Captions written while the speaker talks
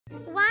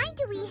Why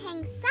do we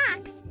hang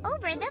socks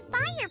over the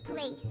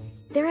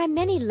fireplace? There are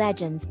many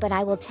legends, but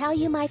I will tell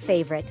you my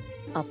favorite.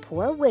 A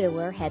poor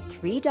widower had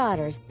 3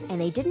 daughters,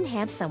 and they didn't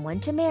have someone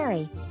to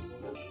marry.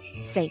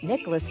 St.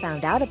 Nicholas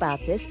found out about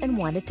this and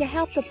wanted to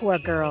help the poor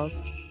girls.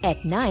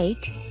 At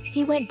night,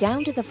 he went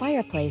down to the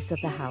fireplace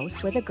of the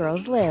house where the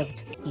girls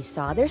lived. He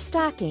saw their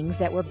stockings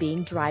that were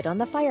being dried on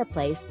the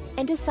fireplace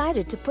and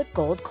decided to put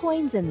gold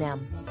coins in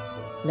them.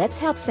 Let's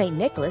help St.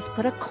 Nicholas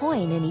put a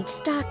coin in each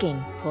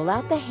stocking. Pull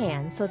out the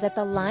hand so that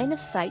the line of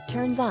sight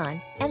turns on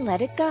and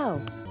let it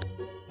go.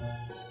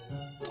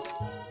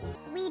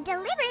 We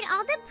delivered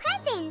all the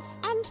presents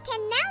and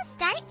can now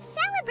start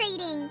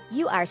celebrating.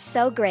 You are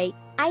so great.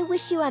 I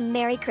wish you a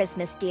Merry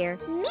Christmas, dear.